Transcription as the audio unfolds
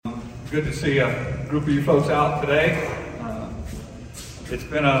Good to see a group of you folks out today. It's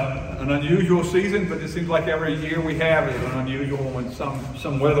been an unusual season, but it seems like every year we have is an unusual when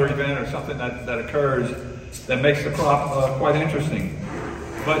some weather event or something that occurs that makes the crop quite interesting.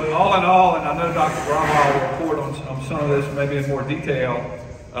 But all in all, and I know Dr. Gromwald will report on some of this maybe in more detail,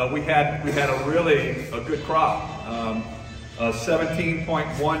 we had a good crop.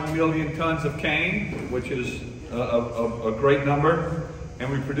 17.1 million tons of cane, which is a great number, and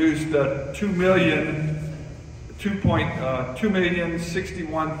we produced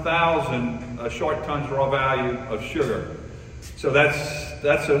 2,061,000 short tons raw value of sugar. So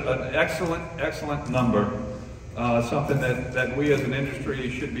that's an excellent number. Something that we as an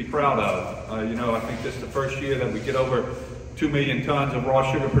industry should be proud of. I think this is the first year that we get over 2 million tons of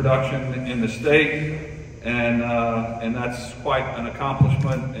raw sugar production in the state, and that's quite an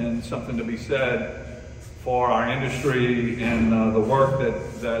accomplishment and something to be said for our industry and the work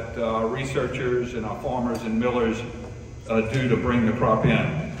that our researchers and our farmers and millers do to bring the crop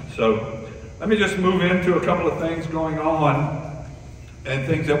in. So let me just move into a couple of things going on and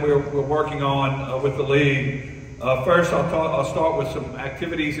things that we're working on with the league. First, I'll start with some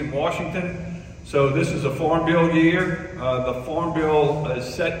activities in Washington. So this is a Farm Bill year. The Farm Bill is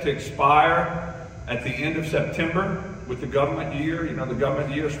set to expire at the end of September with the government year. The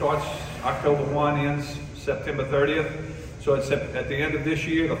government year starts October 1, ends September 30th. So it's at the end of this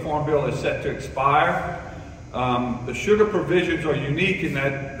year, the Farm Bill is set to expire. The sugar provisions are unique in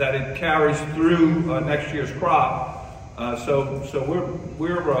that it carries through next year's crop. So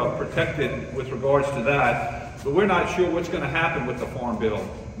we're protected with regards to that. But we're not sure what's going to happen with the Farm Bill.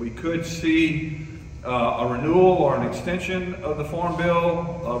 We could see a renewal or an extension of the Farm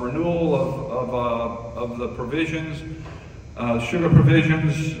Bill, a renewal of the provisions, sugar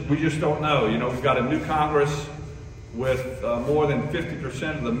provisions. We just don't know. We've got a new Congress with more than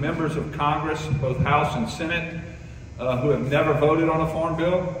 50% of the members of Congress, both House and Senate, who have never voted on a Farm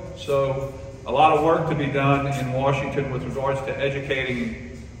Bill. So a lot of work to be done in Washington with regards to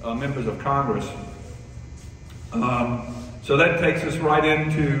educating members of Congress. So that takes us right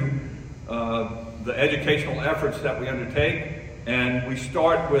into the educational efforts that we undertake, and we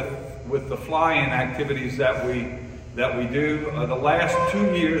start with the fly-in activities that we do. The last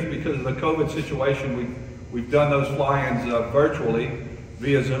 2 years, because of the COVID situation, we've done those fly-ins virtually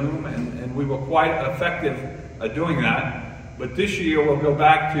via Zoom, and we were quite effective at doing that. But this year we'll go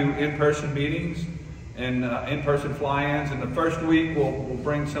back to in-person meetings and in-person fly-ins. And the first week we'll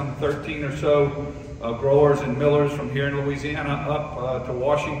bring some 13 or so growers and millers from here in Louisiana up to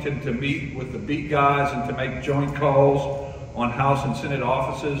Washington to meet with the beat guys and to make joint calls on House and Senate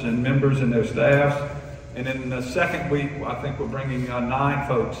offices and members and their staffs. And in the second week, I think we're bringing 9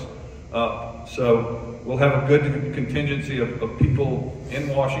 folks up. So we'll have a good contingency of people in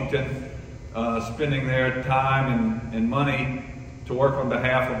Washington spending their time and money to work on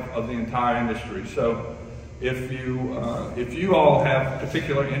behalf of the entire industry. So if you all have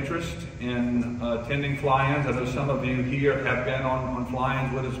particular interest in attending fly-ins, I know some of you here have been on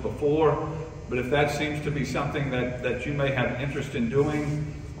fly-ins with us before, but if that seems to be something that you may have interest in doing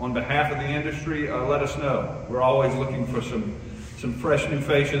on behalf of the industry, let us know. We're always looking for some fresh new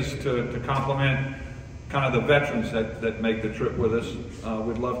faces to complement kind of the veterans that make the trip with us.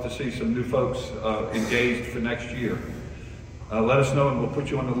 We'd love to see some new folks engaged for next year. Let us know and we'll put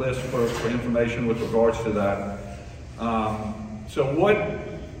you on the list for information with regards to that. So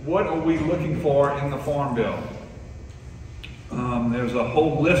what are we looking for in the Farm Bill? There's a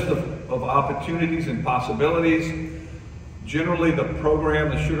whole list of opportunities and possibilities. Generally, the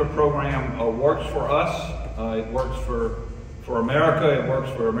sugar program works for us. It works for America. It works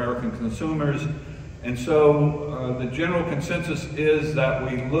for American consumers. And so the general consensus is that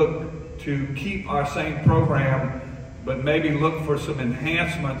we look to keep our same program, but maybe look for some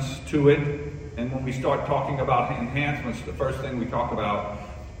enhancements to it. And when we start talking about enhancements, the first thing we talk about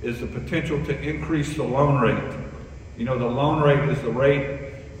is the potential to increase the loan rate. The loan rate is the rate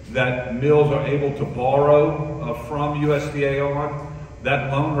that mills are able to borrow from USDA on.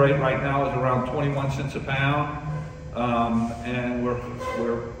 That loan rate right now is around 21 cents a pound. And we're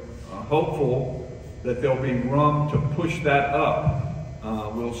hopeful that there'll be room to push that up.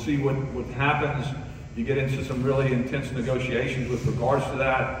 We'll see what happens. You get into some really intense negotiations with regards to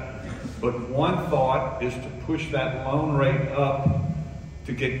that. But one thought is to push that loan rate up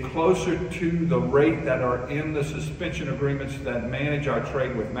to get closer to the rate that are in the suspension agreements that manage our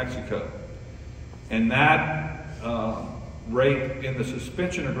trade with Mexico. And that rate in the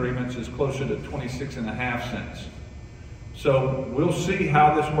suspension agreements is closer to 26.5 cents. So we'll see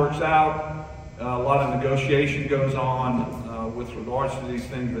how this works out. A lot of negotiation goes on with regards to these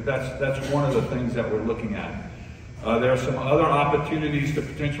things, but that's one of the things that we're looking at. There are some other opportunities to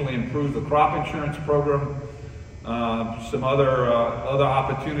potentially improve the crop insurance program, some other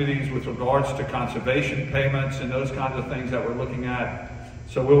opportunities with regards to conservation payments and those kinds of things that we're looking at.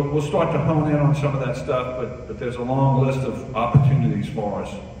 So we'll start to hone in on some of that stuff, but there's a long list of opportunities for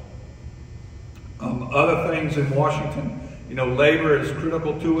us. Other things in Washington, labor is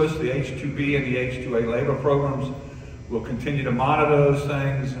critical to us. The H-2B and the H-2A labor programs, we'll continue to monitor those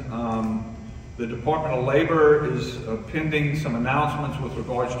things. The Department of Labor is pending some announcements with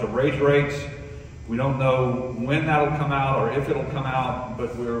regards to wage rates. We don't know when that'll come out or if it'll come out,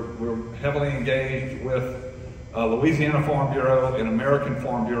 but we're heavily engaged with Louisiana Farm Bureau and American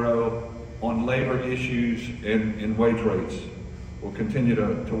Farm Bureau on labor issues and wage rates. We'll continue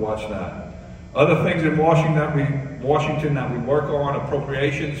to watch that. Other things in Washington that we work on,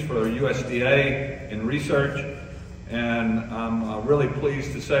 appropriations for USDA and research. And I'm really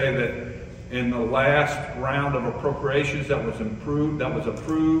pleased to say that in the last round of appropriations that was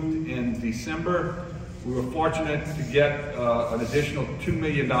approved in December, we were fortunate to get an additional $2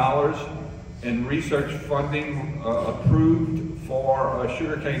 million in research funding approved for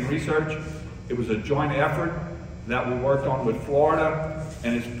sugarcane research. It was a joint effort that we worked on with Florida,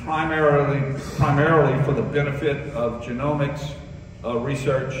 and it's primarily for the benefit of genomics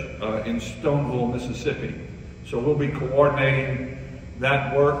research in Stoneville, Mississippi. So we'll be coordinating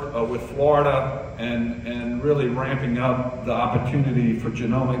that work with Florida and really ramping up the opportunity for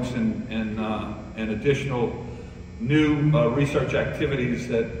genomics and additional new research activities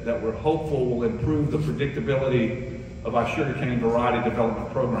that we're hopeful will improve the predictability of our sugarcane variety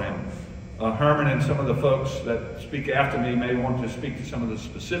development program. Herman and some of the folks that speak after me may want to speak to some of the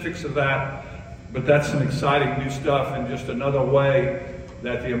specifics of that, but that's some exciting new stuff and just another way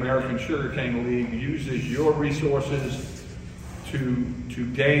that the American Sugarcane League uses your resources to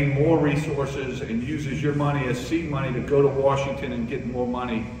gain more resources and uses your money as seed money to go to Washington and get more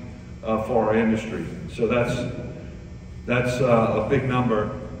money for our industry. So that's a big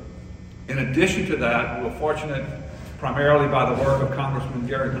number. In addition to that, we're fortunate, primarily by the work of Congressman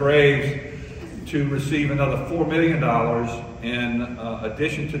Garrett Graves, to receive another $4 million in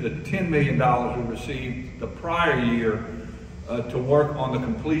addition to the $10 million we received the prior year to work on the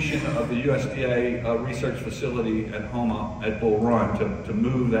completion of the USDA research facility at Houma at Bull Run, to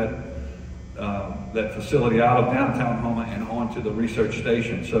move that facility out of downtown Houma and onto the research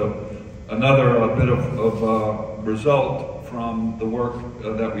station. So another bit of result from the work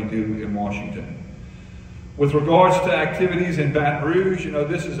that we do in Washington. With regards to activities in Baton Rouge,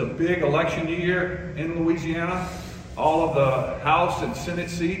 this is a big election year in Louisiana. All of the House and Senate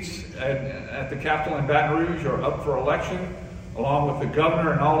seats at the Capitol in Baton Rouge are up for election, along with the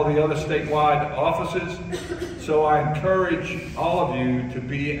governor and all of the other statewide offices. So I encourage all of you to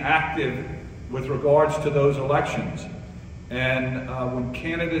be active with regards to those elections. And when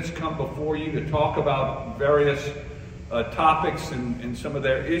candidates come before you to talk about various topics and some of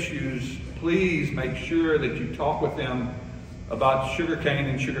their issues, please make sure that you talk with them about sugarcane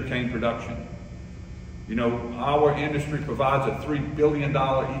and sugarcane production. Our industry provides a $3 billion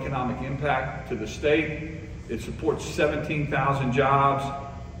economic impact to the state. It supports 17,000 jobs,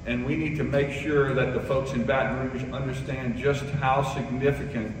 and we need to make sure that the folks in Baton Rouge understand just how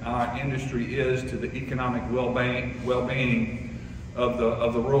significant our industry is to the economic well-being of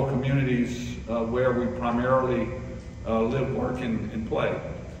the rural communities where we primarily live, work, and play.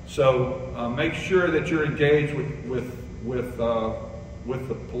 So make sure that you're engaged with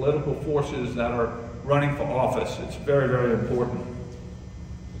the political forces that are running for office. It's very, very important.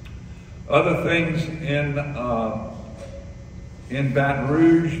 Other things in Baton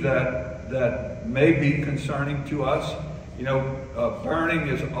Rouge that may be concerning to us. Burning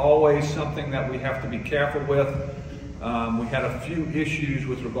is always something that we have to be careful with. We had a few issues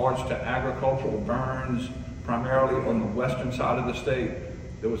with regards to agricultural burns, primarily on the western side of the state.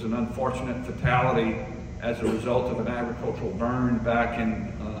 There was an unfortunate fatality as a result of an agricultural burn back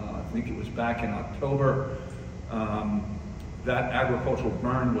in, I think it was back in October. That agricultural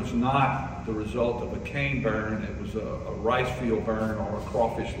burn was not the result of a cane burn. It was a rice field burn or a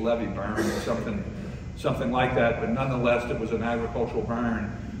crawfish levee burn or something like that. But nonetheless, it was an agricultural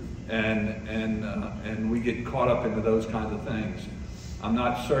burn, and we get caught up into those kinds of things. I'm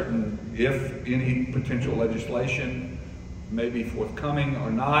not certain if any potential legislation may be forthcoming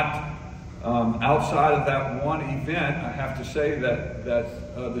or not. Outside of that one event, I have to say that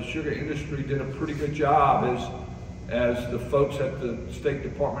the sugar industry did a pretty good job as the folks at the State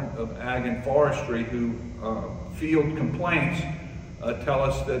Department of Ag and Forestry who field complaints tell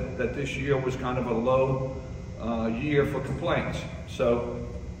us that this year was kind of a low year for complaints. So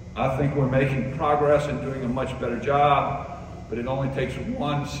I think we're making progress and doing a much better job, but it only takes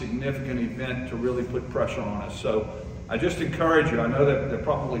one significant event to really put pressure on us. So I just encourage you. I know that there are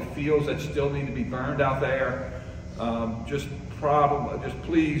probably fields that still need to be burned out there. Just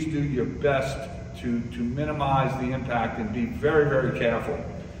please do your best to minimize the impact and be very, very careful.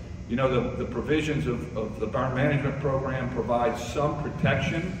 You know, the provisions of the burn management program provide some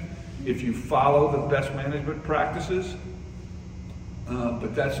protection if you follow the best management practices,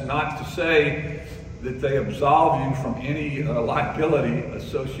 but that's not to say that they absolve you from any liability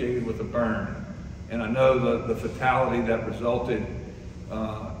associated with a burn. And I know the fatality that resulted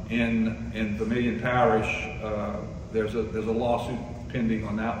in Vermilion Parish, there's a lawsuit pending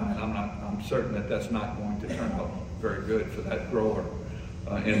on that one, and I'm certain that that's not going to turn out very good for that grower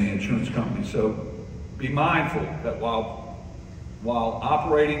and the insurance company. So be mindful that while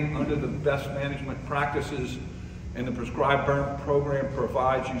operating under the best management practices and the prescribed burn program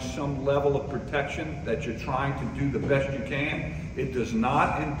provides you some level of protection, that you're trying to do the best you can, it does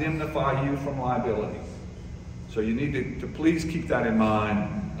not indemnify you from liability. So you need to please keep that in mind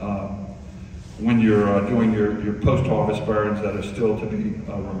when you're doing your post-harvest burns that are still to be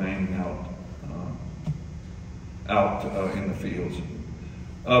remaining out in the fields.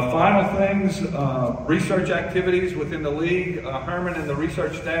 Final things, research activities within the league. Herman and the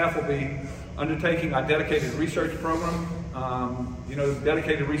research staff will be undertaking our dedicated research program. You know,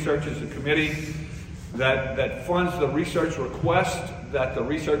 dedicated research is a committee that funds the research request that the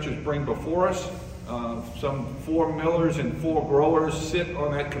researchers bring before us. Some 4 millers and 4 growers sit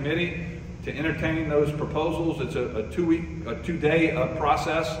on that committee to entertain those proposals. It's a two-day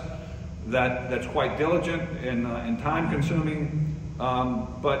process that's quite diligent and time-consuming.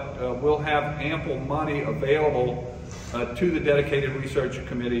 But we'll have ample money available to the dedicated research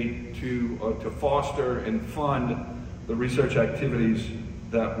committee to foster and fund the research activities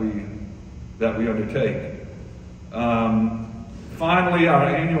that we undertake. Finally, our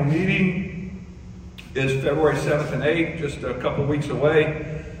annual meeting is February 7th and 8th, just a couple weeks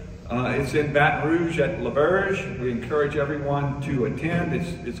away. It's in Baton Rouge at L'Auberge. We encourage everyone to attend.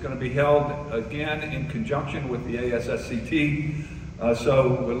 It's going to be held again in conjunction with the ASSCT.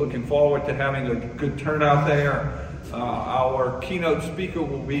 So we're looking forward to having a good turnout there. Our keynote speaker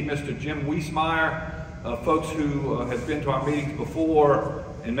will be Mr. Jim Wiesmeyer. Folks who have been to our meetings before,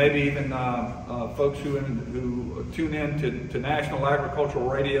 and maybe even folks who tune in to national agricultural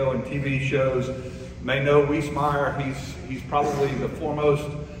radio and TV shows may know Wiesmeyer. He's probably the foremost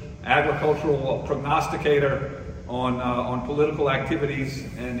agricultural prognosticator on political activities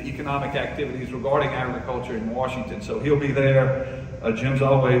and economic activities regarding agriculture in Washington. So he'll be there. Jim's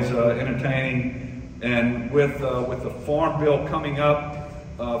always entertaining, and with the Farm Bill coming up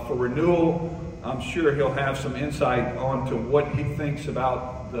for renewal, I'm sure he'll have some insight onto what he thinks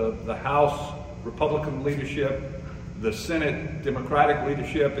about the House Republican leadership, the Senate Democratic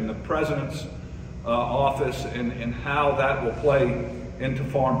leadership, and the President's office, and how that will play into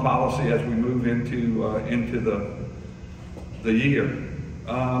foreign policy as we move into the year.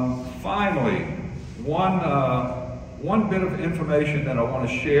 Finally, one bit of information that I want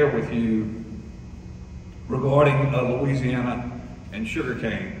to share with you regarding Louisiana and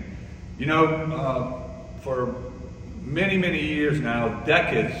sugarcane. You know, for many, many years now,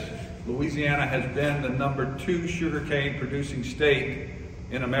 decades, Louisiana has been the #2 sugarcane producing state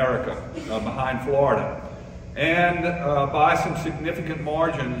in America, behind Florida. And by some significant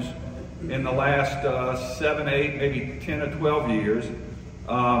margins in the last 7, 8, maybe 10 or 12 years.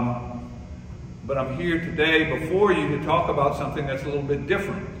 But I'm here today before you to talk about something that's a little bit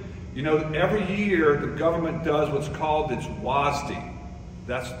different. You know, every year the government does what's called its WASDE.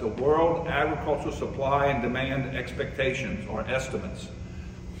 That's the World Agricultural Supply and Demand Expectations, or estimates.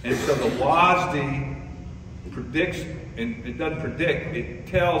 And so the WASDE predicts, and it doesn't predict, it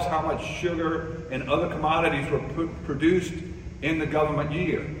tells how much sugar and other commodities were produced in the government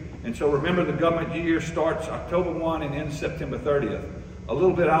year. And so remember, the government year starts October 1 and ends September 30th, a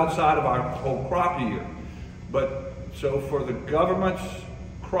little bit outside of our whole crop year. But so for the government's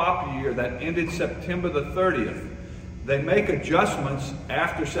crop year that ended September the 30th, they make adjustments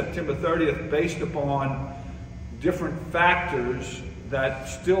after September 30th based upon different factors that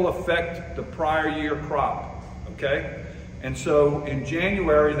still affect the prior year crop, okay? And so in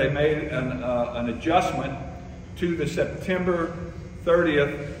January, they made an adjustment to the September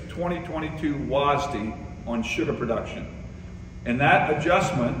 30th, 2022 WASDE on sugar production. And that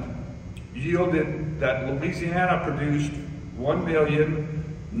adjustment yielded that Louisiana produced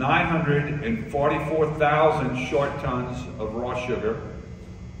 1,944,000 short tons of raw sugar,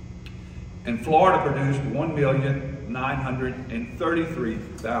 And Florida produced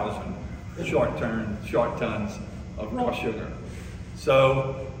 1,933,000 short tons of raw sugar.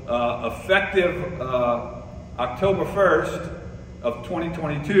 So effective October 1st of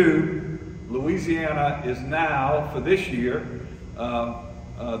 2022, Louisiana is now, for this year,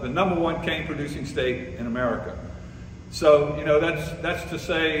 the #1 cane producing state in America. So, you know, that's to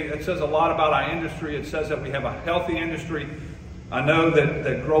say, it says a lot about our industry. It says that we have a healthy industry. I know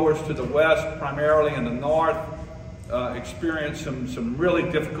that growers to the west, primarily in the north, experience some really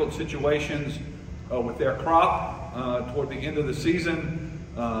difficult situations with their crop toward the end of the season.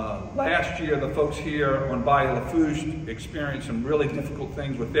 Last year, the folks here on Bayou Lafourche experienced some really difficult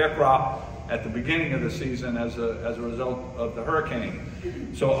things with their crop at the beginning of the season as a result of the hurricane.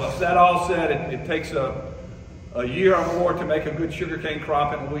 So that all said, it takes a year or more to make a good sugarcane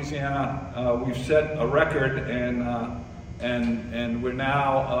crop in Louisiana. We've set a record, and we're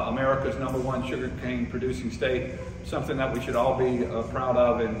now America's #1 sugarcane producing state, something that we should all be proud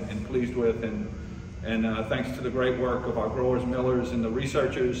of and pleased with. And thanks to the great work of our growers, millers, and the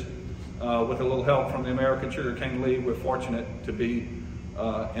researchers, with a little help from the American Sugarcane League, we're fortunate to be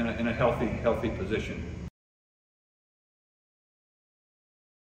in a healthy position.